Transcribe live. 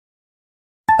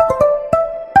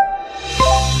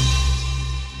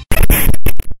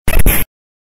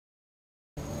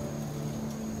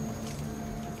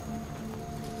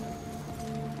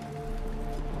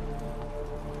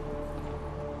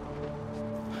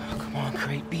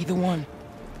crate be the one?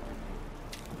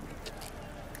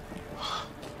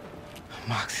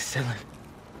 Moxicillin.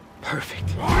 Perfect.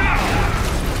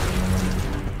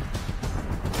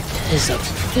 It is a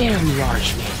very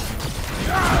large man.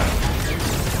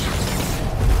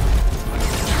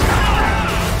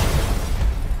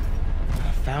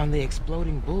 I found the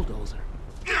exploding bulldozer.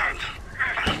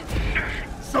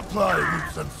 Supply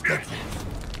routes and schedules.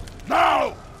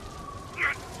 Now!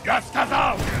 Я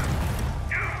сказал!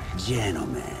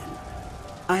 Gentlemen,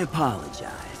 I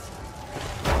apologize.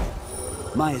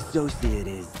 My associate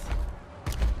is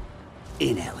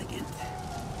inelegant.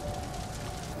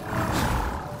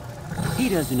 He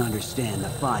doesn't understand the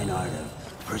fine art of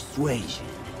persuasion.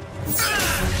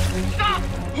 Stop!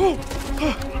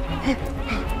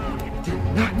 Did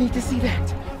not need to see that.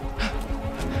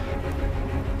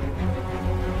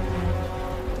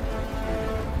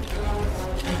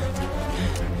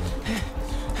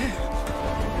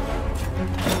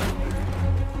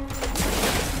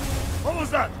 What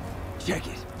was that? Check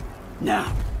it.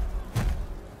 Now.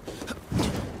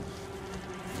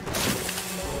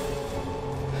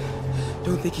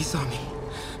 Don't think he saw me.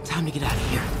 Time to get out of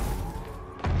here.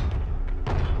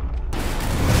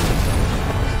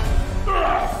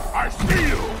 I see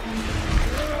you!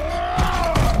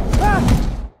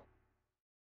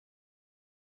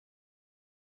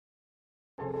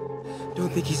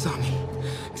 Don't think he saw me.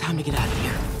 Time to get out of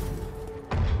here.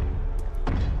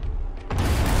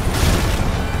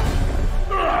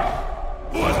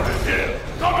 Who is here?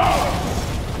 Come out!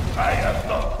 I have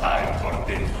no time for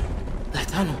this. That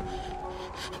tunnel.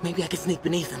 Maybe I can sneak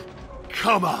beneath him.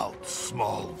 Come out,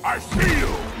 Small. I see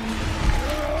you!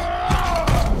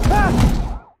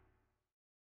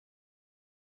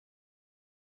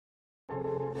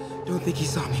 Don't think he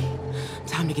saw me.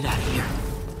 Time to get out of here.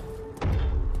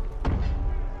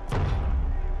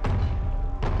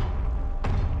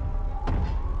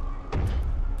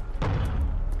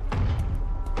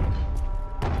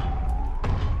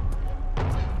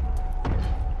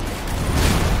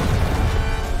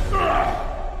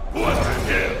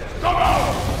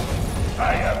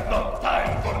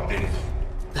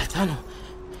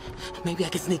 Maybe I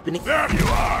can sneak beneath. There you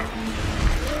are!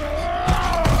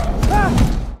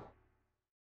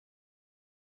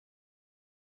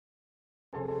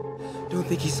 Don't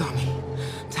think he saw me.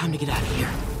 Time to get out of here.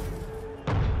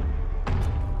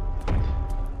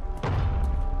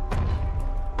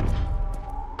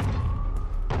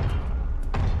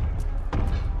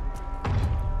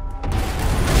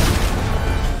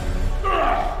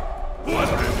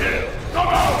 Whoever is here, come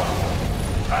out!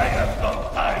 I have no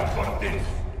time for this.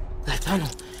 That tunnel.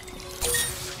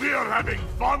 We are having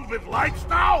fun with lights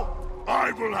now?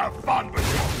 I will have fun with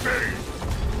your face!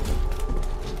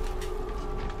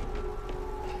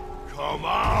 Come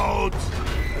out!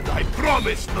 And I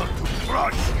promise not to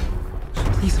crush you!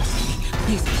 Please don't see me.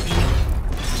 Please don't see me.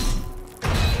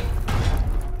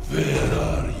 Where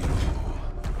are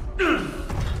you?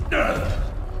 Now!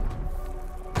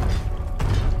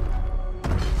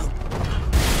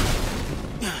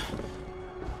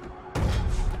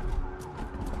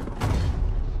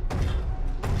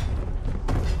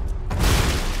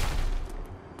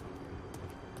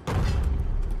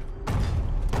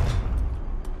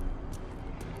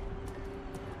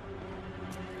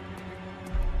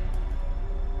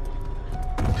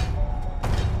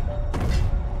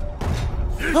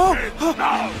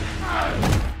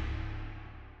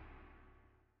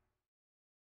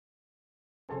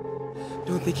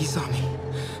 Don't think he saw me.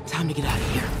 Time to get out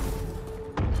of here.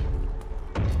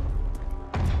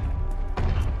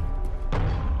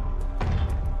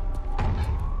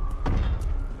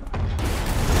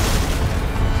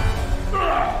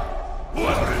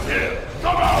 Whoever is here,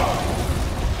 come out!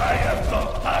 I have no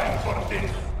time for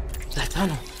this. That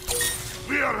tunnel.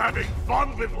 We are having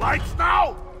fun with lights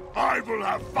now? I will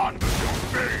have fun with your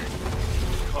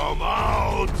face! Come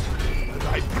out! And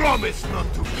I promise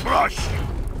not to crush you!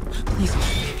 Please don't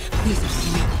see me. Please don't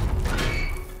see me.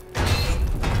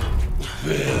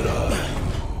 Where are you?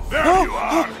 There you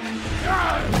are!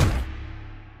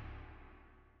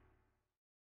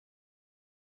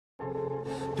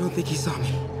 Don't think he saw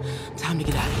me. Time to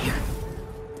get out of here.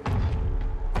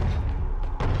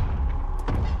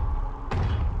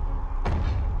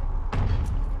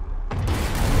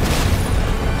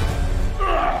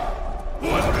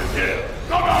 Whoever is here,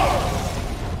 come out!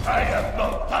 I have no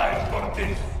time for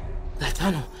this. That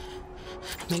tunnel.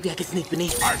 Maybe I can sneak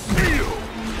beneath. I see you!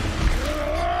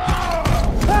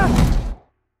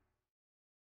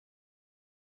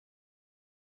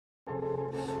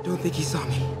 Don't think he saw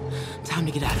me. Time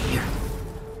to get out of here.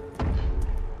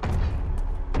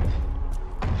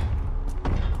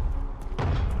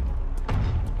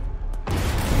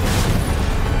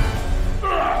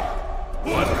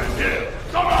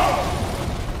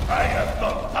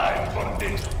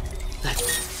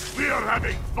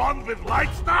 with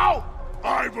lights now?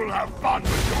 I will have fun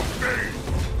with your face!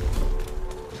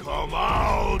 Come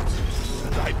out,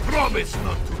 and I promise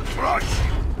not to crush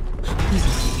you! Please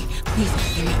don't see me. Please don't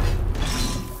see me.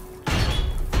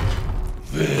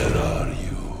 Where are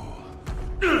you?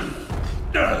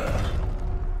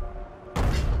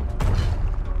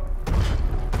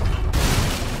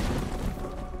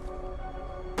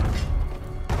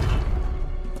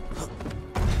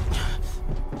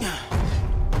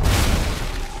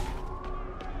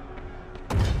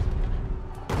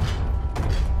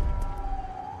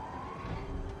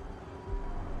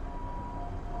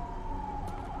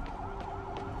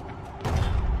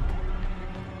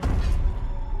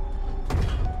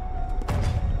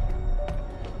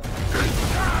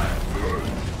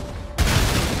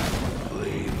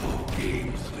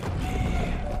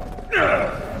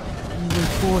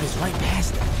 Forward is right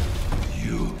past it.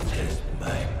 You test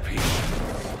my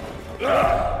patience.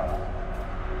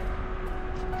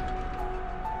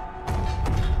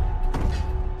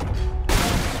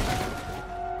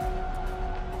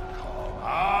 Come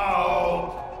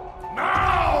out!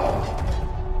 Now!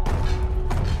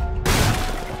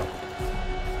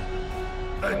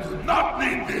 I do not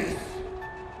need this!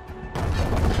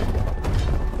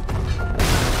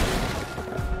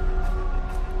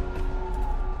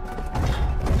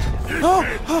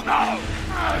 Now!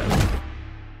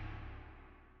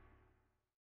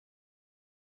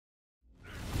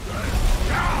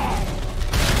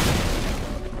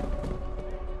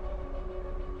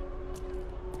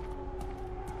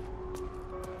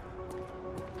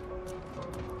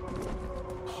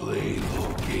 Play no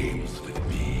games with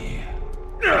me.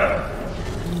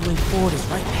 The way forward is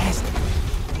right past it.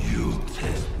 You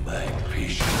test my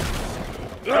patience.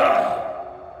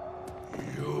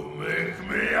 You make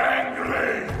me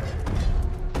angry!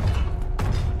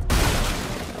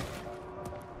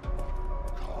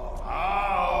 Come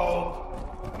out!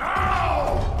 Now!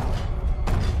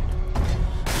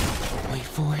 Wait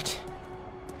for it.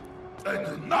 I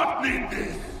do not need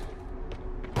this!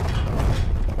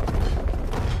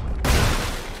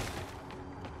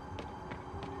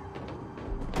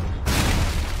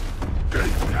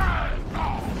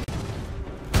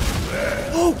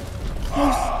 Oh!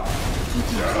 Close!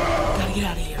 Gotta get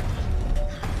out of here.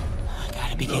 I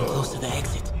gotta be getting close to the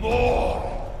exit. More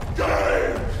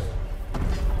games!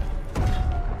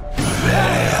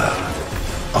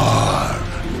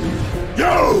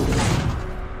 You!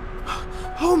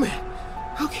 Oh man!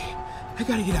 Okay, I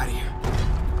gotta get out of here.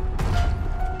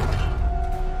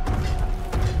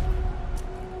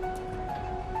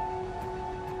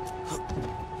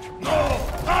 No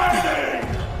hiding!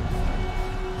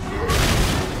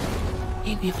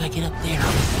 Maybe if I get up there,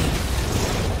 I'll be safe.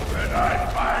 When I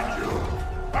find you,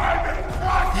 I will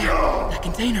crush There, you! that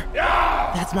container.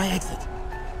 Yeah! That's my exit.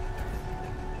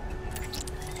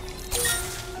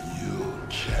 You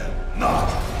cannot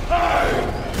hide!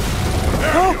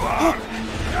 There you are!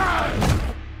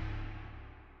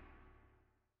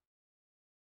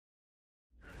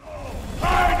 No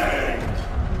hiding!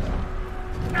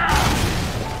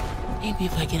 Maybe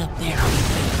if I get up there, I'll be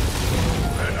safe.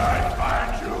 When I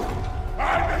find you, I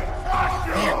will crush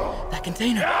you! There, that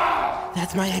container. Yeah!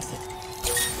 That's my exit.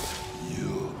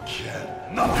 You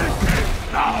cannot escape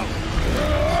now!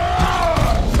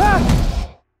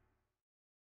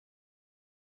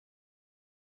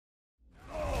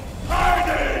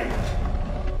 Hiding!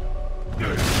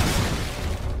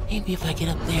 Maybe if I get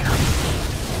up there, I'll be safe.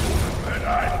 When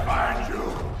I find you,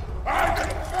 I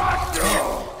will crush you! There,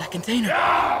 that container.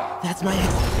 Yeah! That's my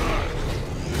exit.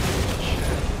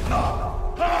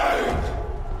 Not hide!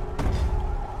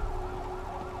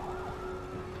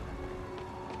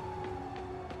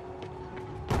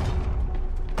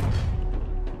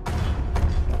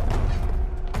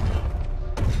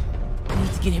 I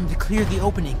need to get him to clear the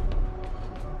opening.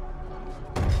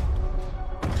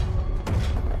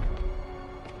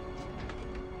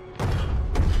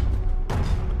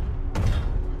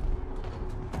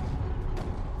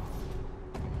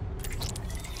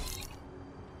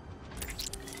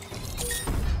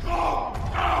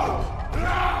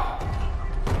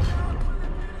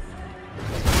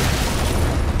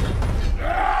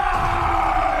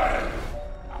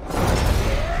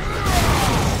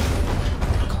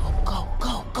 Go,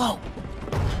 go, go!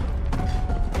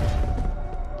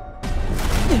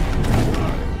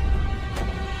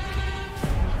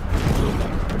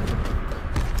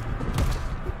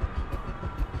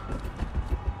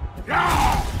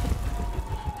 Yeah!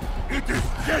 It is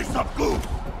Case of Goose!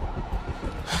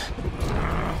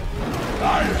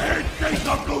 I hate Case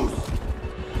of Goose!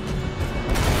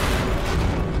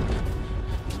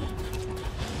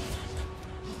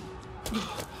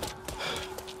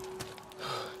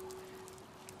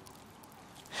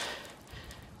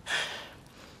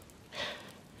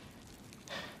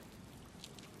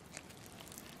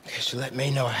 should let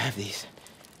May know I have these.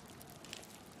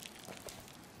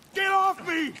 Get off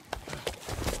me!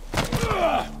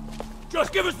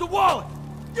 Just give us the wallet!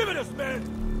 Give it us, man!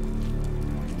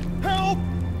 Help!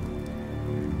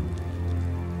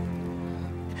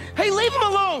 Hey, leave him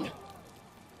alone!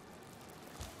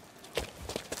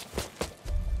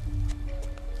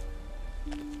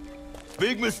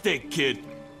 Big mistake, kid.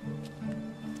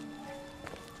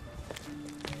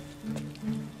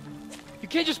 You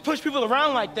can't just push people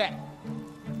around like that.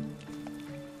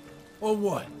 Or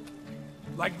what?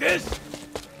 Like this?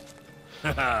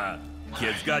 Haha,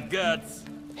 kid's got guts.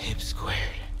 Hip squared.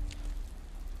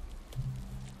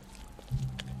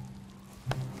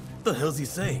 What the hell's he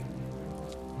saying?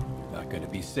 Not gonna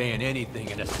be saying anything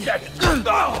in a second.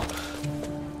 Oh!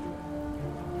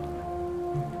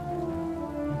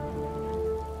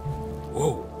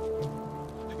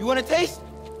 Whoa. You want a taste?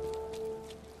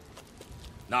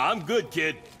 Nah, I'm good,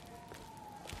 kid.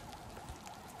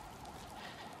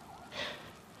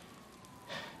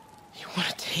 You want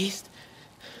a taste?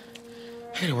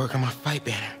 I gotta work on my fight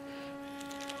banner.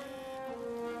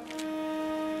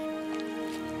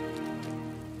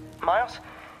 Miles?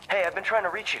 Hey, I've been trying to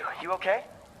reach you. You okay?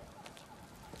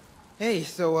 Hey,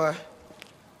 so,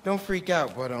 don't freak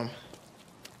out, but, I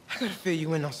gotta fill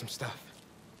you in on some stuff.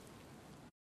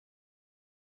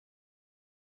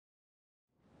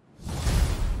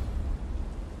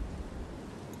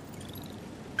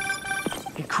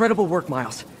 Incredible work,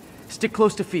 Miles. Stick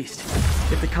close to Feast.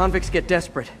 If the convicts get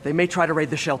desperate, they may try to raid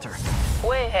the shelter.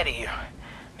 Way ahead of you.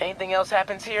 Anything else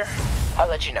happens here, I'll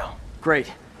let you know.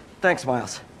 Great. Thanks,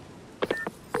 Miles.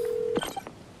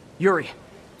 Yuri,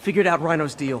 figured out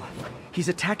Rhino's deal. He's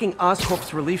attacking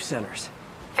Oscorp's relief centers.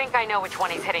 Think I know which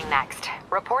one he's hitting next.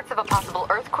 Reports of a possible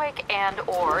earthquake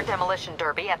and/or demolition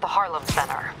derby at the Harlem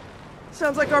Center.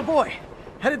 Sounds like our boy.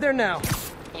 Headed there now.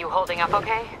 You holding up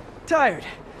okay? Tired,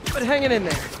 but hanging in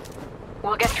there.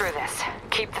 We'll get through this.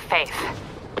 Keep the faith.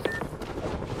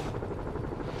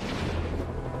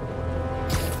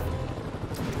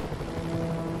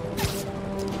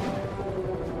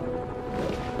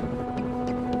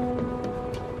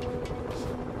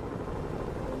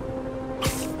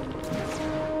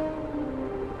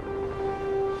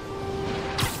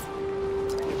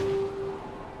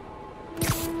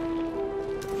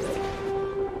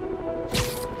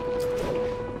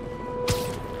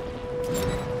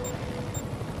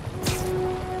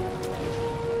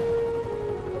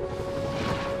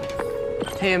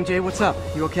 Hey, MJ, what's up?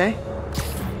 You okay?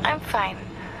 I'm fine.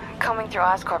 Combing through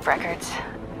Oscorp records.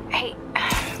 Hey,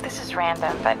 this is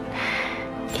random, but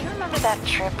you remember that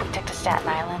trip we took to Staten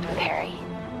Island with Harry?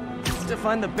 To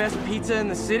find the best pizza in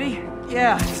the city?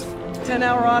 Yeah.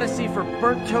 10-hour odyssey for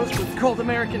burnt toast with cold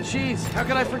American cheese. How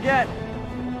could I forget?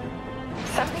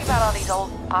 Something about all these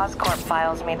old Oscorp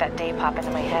files made that day pop into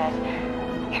my head.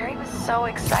 Harry was so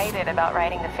excited about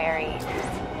riding the ferry.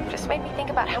 Just made me think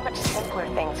about how much simpler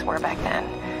things were back then.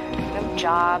 No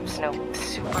jobs, no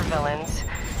supervillains.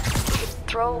 You could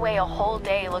throw away a whole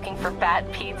day looking for bad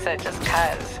pizza just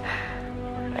 'cause.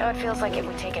 Now it feels like if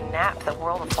we take a nap, the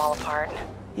world will fall apart.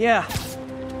 Yeah.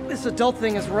 This adult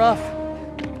thing is rough.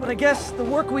 But I guess the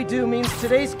work we do means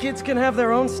today's kids can have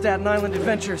their own Staten Island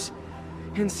adventures.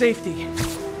 In safety.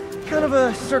 Kind of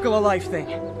a circle of life thing.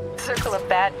 Circle of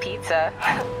bad pizza.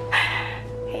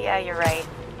 Yeah, you're right.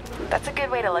 That's a good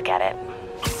way to look at it.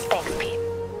 Thanks, Pete.